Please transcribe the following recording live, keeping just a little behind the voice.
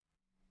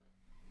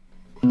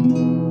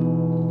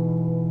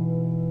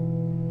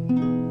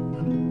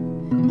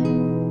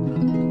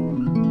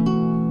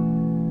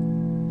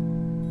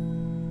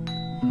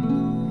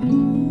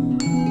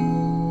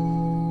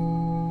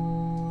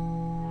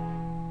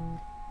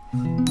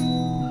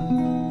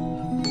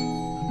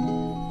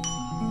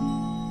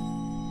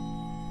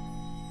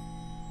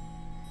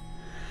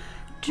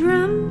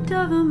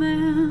a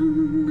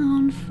man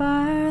on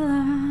fire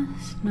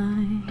last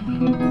night.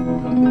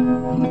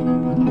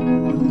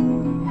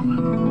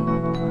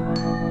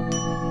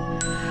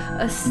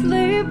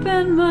 Asleep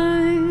in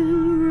my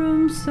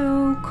room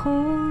so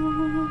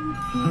cold.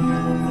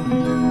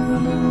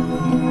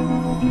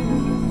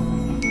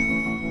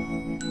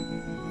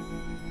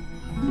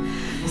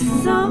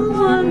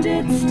 Someone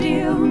did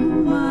steal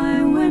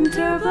my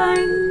winter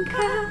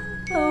blanket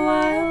a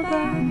while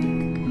back.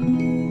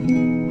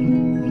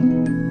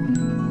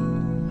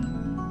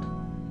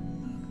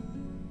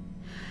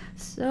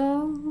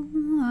 So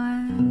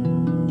I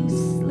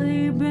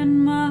sleep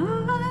in my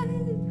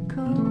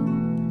coat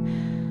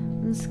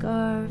and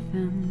scarf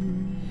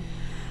and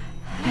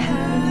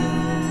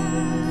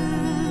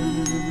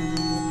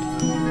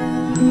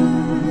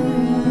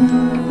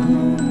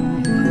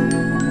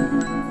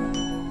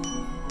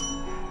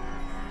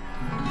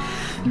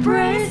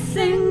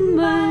bracing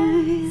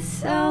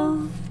myself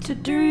to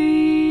dream,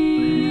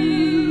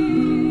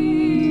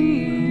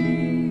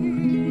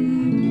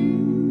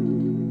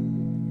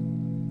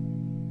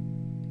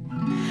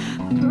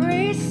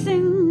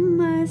 bracing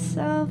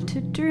myself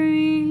to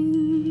dream.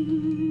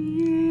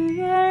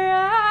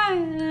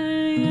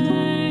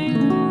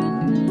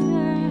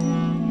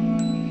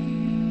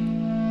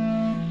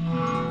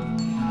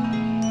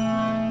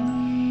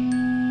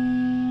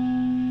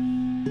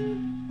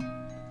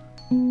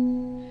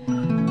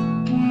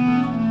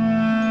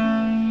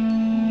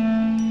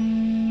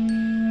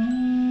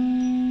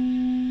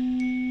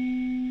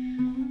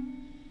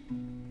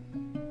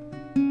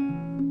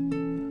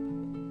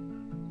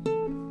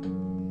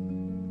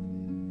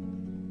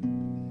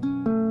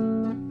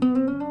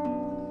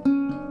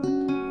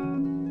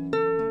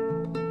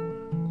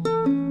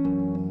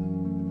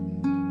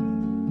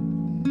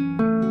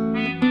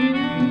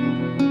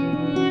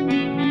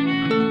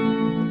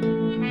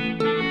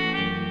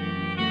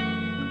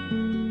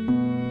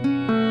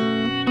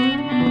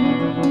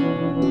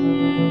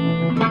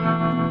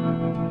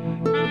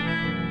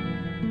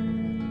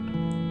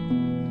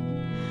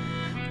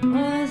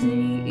 Was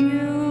it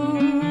you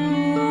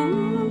on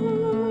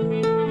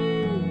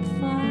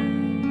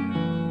fire?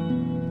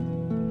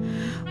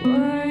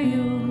 Were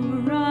you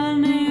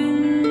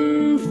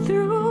running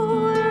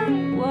through where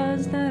it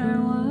was that I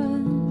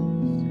was?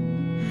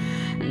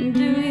 And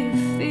do you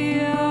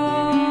feel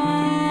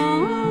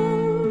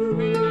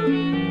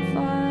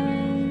fire?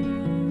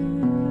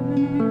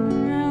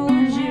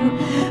 Would you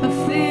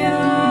feel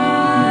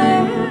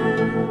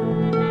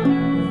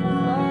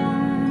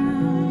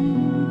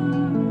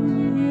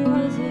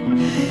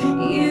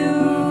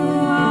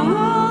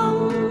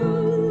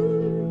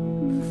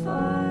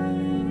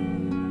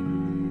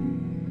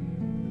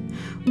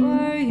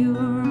were you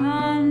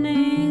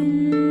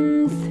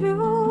running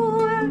through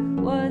where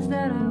it was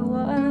that I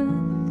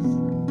was?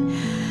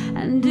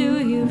 And do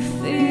you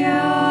feel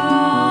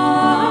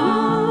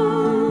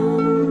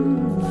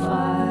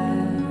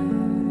fire?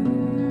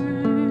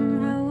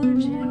 How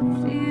would you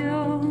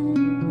feel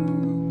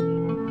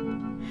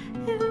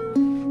if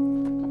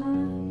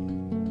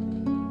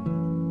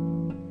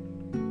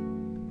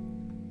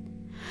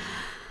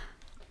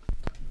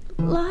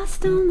I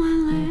lost all my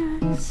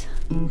layers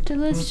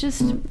till it's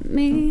just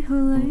me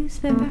who lays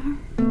there?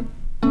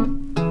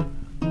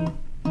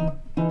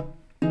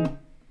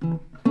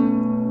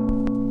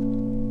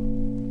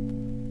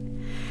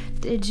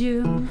 Did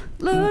you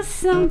lose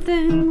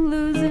something,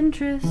 lose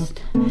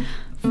interest?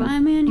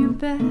 Find me in your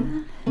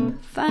bed,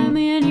 find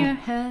me in your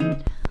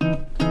head.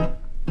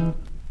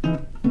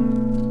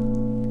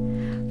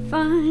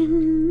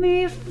 Find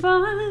me,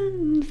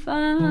 find.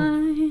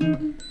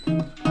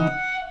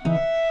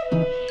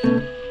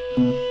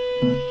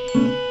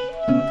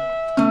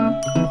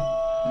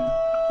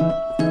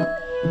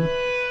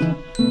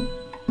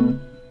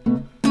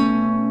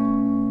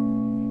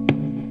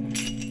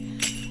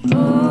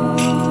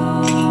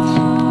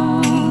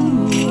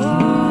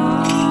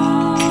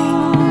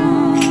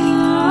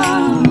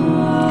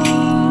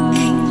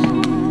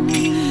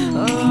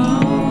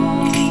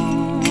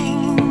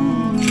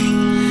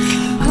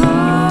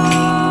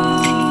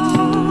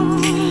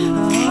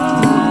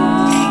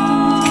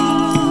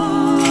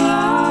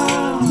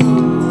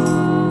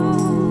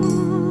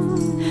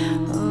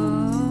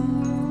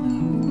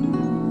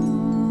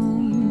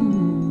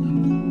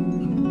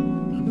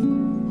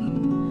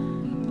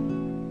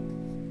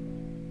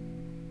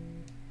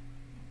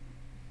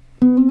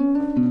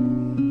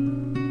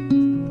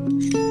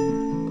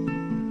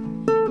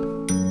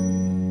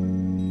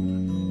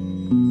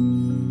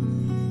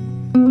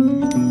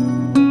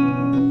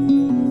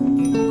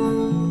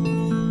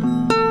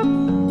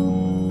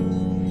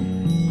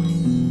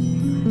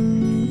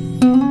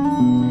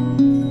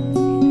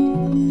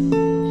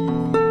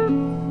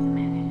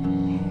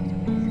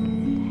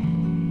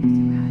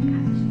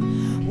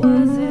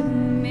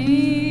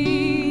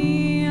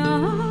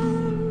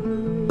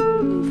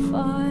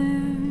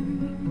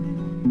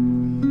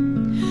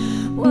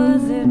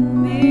 Was it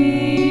me?